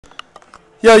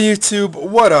Yo YouTube,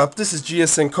 what up? This is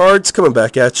GSNCards coming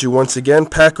back at you once again.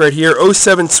 Pack right here,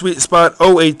 07 sweet spot,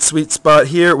 08 sweet spot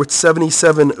here with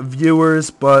 77 viewers,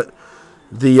 but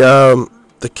the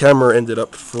camera ended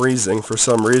up freezing for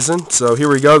some reason. So here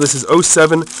we go. This is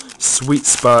 07 sweet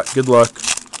spot. Good luck.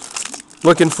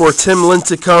 Looking for Tim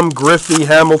Lincecum, Griffey,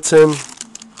 Hamilton.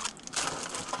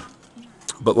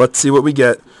 But let's see what we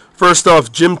get. First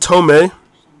off, Jim Thome.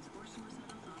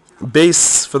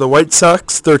 Base for the White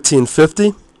Sox,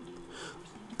 $13.50.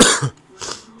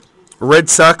 Red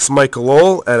Sox, Mike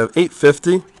Lowell out of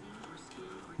 $8.50.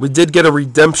 We did get a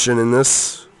redemption in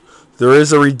this. There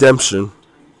is a redemption.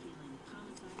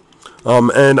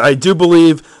 And I do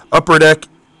believe Upper Deck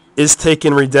is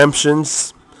taking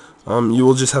redemptions. You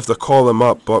will just have to call them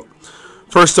up. But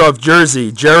first off,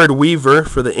 jersey, Jared Weaver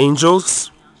for the Angels.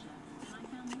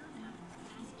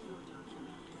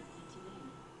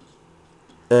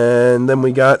 And then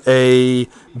we got a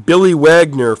Billy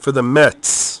Wagner for the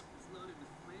Mets.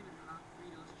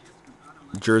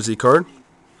 Jersey card.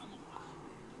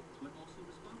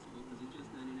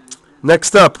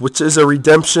 Next up, which is a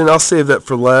redemption. I'll save that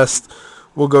for last.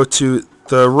 We'll go to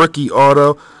the rookie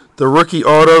auto. The rookie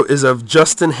auto is of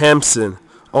Justin Hampson.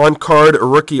 On card, a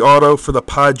rookie auto for the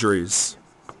Padres.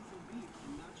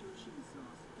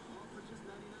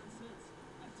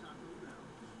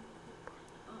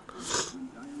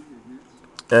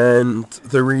 And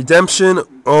the redemption,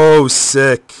 oh,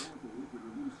 sick.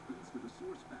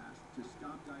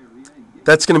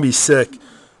 That's going to be sick.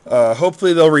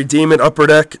 Hopefully they'll redeem it, Upper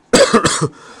Deck.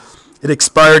 It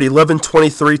expired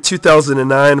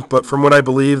 11/23/2009, but from what I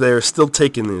believe, they are still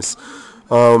taking these.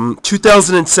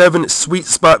 2007 Sweet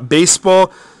Spot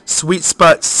Baseball, Sweet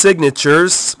Spot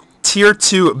Signatures, Tier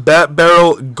 2 Bat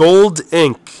Barrel Gold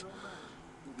Ink,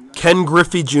 Ken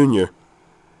Griffey Jr.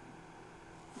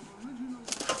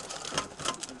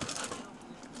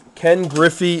 Ken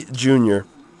Griffey Jr.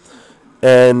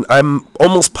 And I'm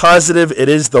almost positive it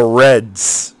is the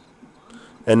Reds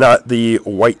and not the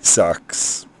White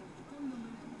Sox.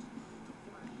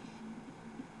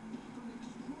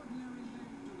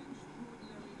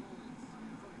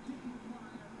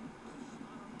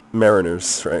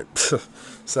 Mariners, right?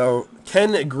 So,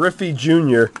 Ken Griffey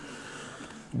Jr.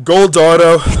 Gold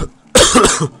auto.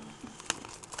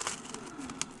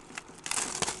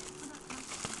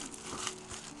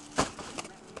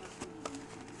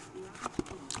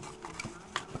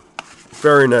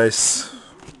 Very nice.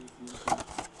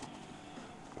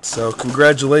 So,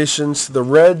 congratulations to the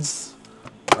Reds.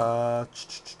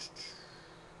 Which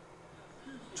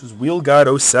was Wheel God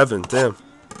 07. Damn.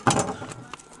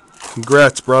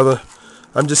 Congrats, brother.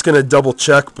 I'm just going to double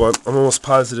check, but I'm almost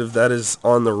positive that is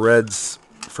on the Reds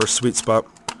for Sweet Spot.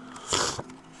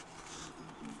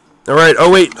 Alright,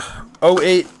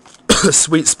 08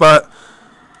 Sweet Spot.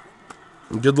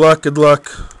 Good luck, good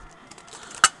luck.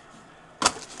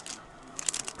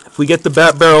 If we get the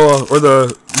Bat Barrel, or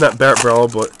the, not Bat Barrel,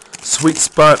 but Sweet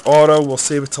Spot Auto, we'll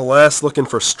save it to last. Looking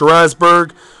for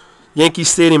Strasburg. Yankee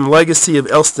Stadium Legacy of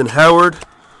Elston Howard.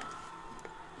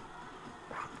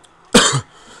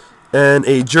 And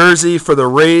a jersey for the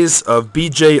Rays of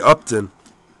B.J. Upton.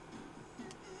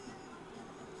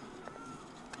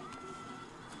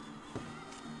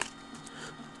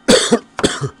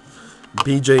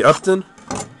 B.J. Upton.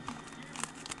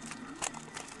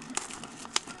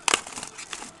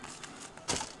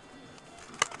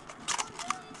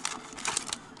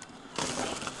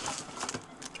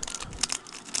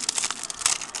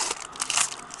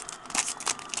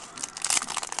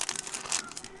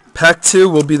 Pack 2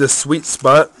 will be the Sweet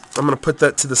Spot. I'm going to put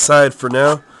that to the side for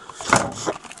now.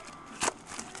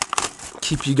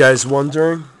 Keep you guys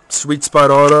wondering. Sweet Spot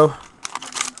Auto.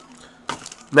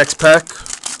 Next pack.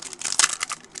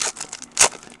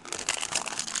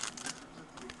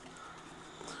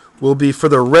 Will be for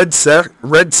the Red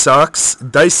Sox,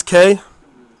 Dice K.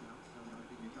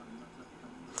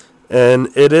 And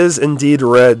it is indeed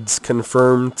Reds,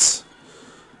 confirmed.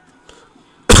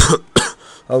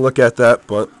 I'll look at that,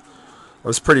 but I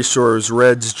was pretty sure it was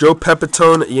Reds. Joe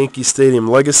Pepitone, Yankee Stadium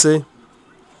Legacy.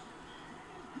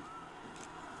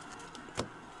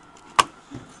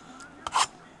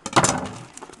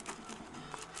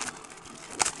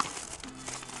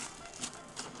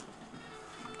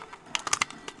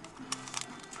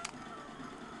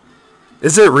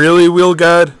 Is it really, Wheel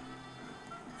God?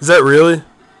 Is that really?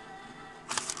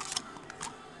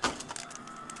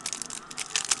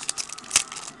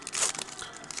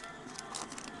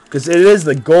 Because it is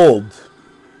the gold.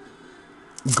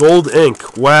 Gold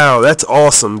ink. Wow, that's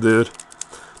awesome, dude.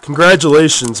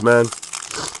 Congratulations, man.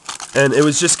 And it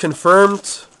was just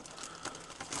confirmed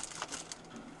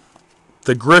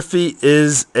The Griffey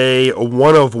is a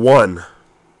 1 of 1.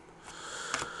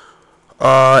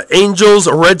 Angels,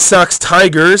 Red Sox,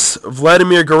 Tigers,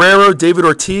 Vladimir Guerrero, David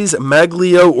Ortiz,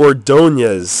 Maglio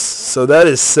Ordonez. So that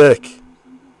is sick.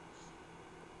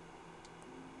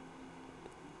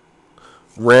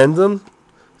 Random.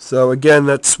 So again,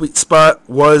 that sweet spot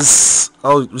was,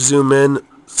 I'll zoom in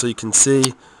so you can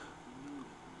see,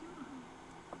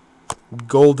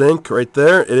 gold ink right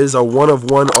there. It is a 1 of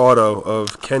 1 auto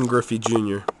of Ken Griffey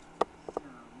Jr.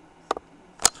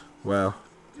 Wow.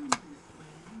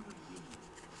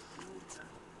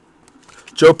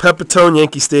 Joe Pepitone,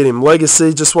 Yankee Stadium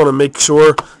Legacy. Just want to make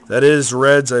sure that is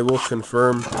Reds. I will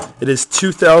confirm. It is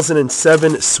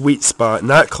 2007 sweet spot,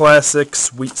 not classic,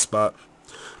 sweet spot.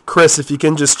 Chris, if you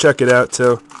can just check it out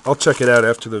too. I'll check it out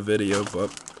after the video,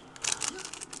 but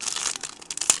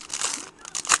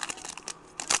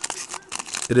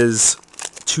it is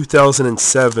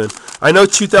 2007. I know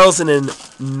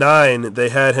 2009 they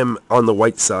had him on the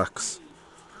White Sox.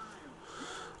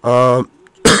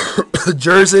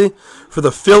 Jersey for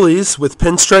the Phillies with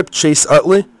pinstripe, Chase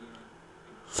Utley.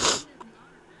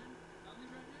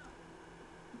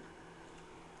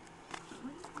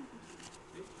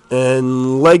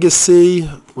 And Legacy,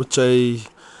 which I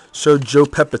showed Joe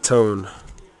Pepitone.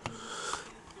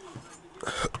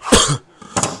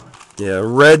 Yeah,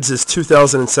 Reds is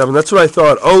 2007. That's what I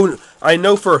thought. Oh, I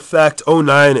know for a fact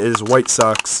 09 is White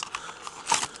Sox.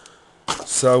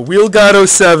 So, Wheel God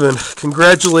 07.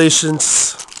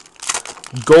 Congratulations.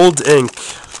 Gold ink.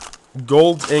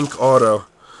 Gold ink auto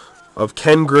of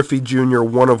Ken Griffey Jr.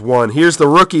 1 of 1. Here's the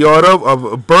rookie auto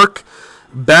of Burke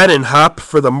Badenhop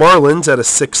for the Marlins at a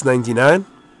 $6.99.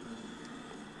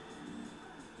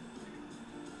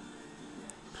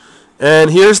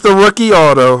 And here's the rookie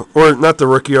auto, or not the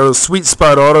rookie auto, sweet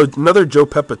spot auto. Another Joe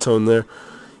Pepitone there.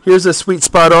 Here's a sweet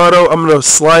spot auto. I'm going to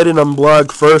slide it on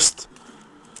blog first.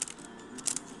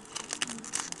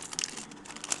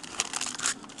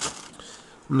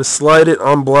 I'm going to slide it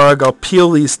on blog. I'll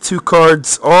peel these 2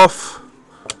 cards off.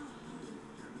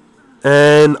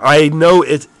 And I know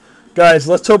it. Guys,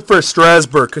 let's hope for a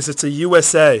Strasburg because it's a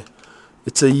USA.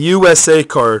 It's a USA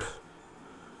card.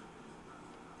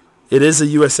 It is a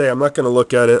USA. I'm not going to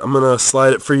look at it. I'm going to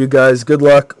slide it for you guys. Good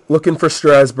luck. Looking for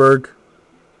Strasburg.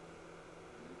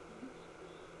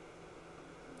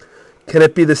 Can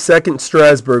it be the second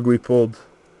Strasburg we pulled?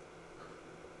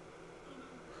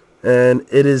 And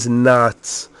it is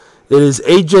not. It is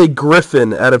AJ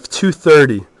Griffin out of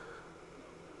 230.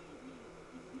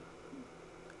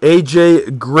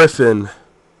 AJ Griffin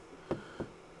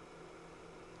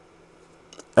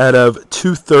out of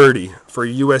 230 for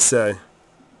USA.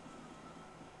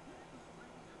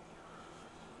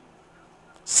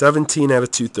 17 out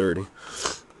of 230.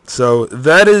 So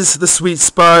that is the sweet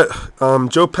spot.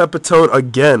 Joe Pepitone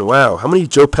again. Wow, how many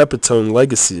Joe Pepitone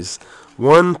legacies?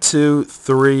 1, 2,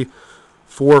 3,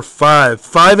 4, 5.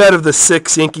 5 out of the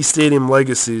 6 Yankee Stadium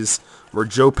legacies were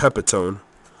Joe Pepitone.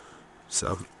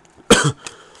 So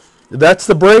that's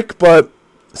the break, but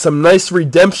some nice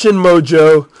redemption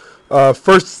mojo.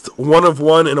 First 1 of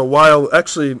 1 in a while.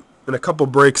 Actually, in a couple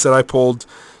breaks that I pulled.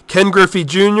 Ken Griffey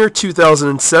Jr.,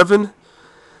 2007.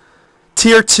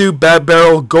 Tier 2 Bat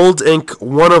Barrel Gold Ink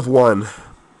 1 of 1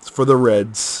 for the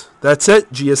Reds. That's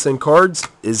it. GSN Cards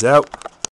is out.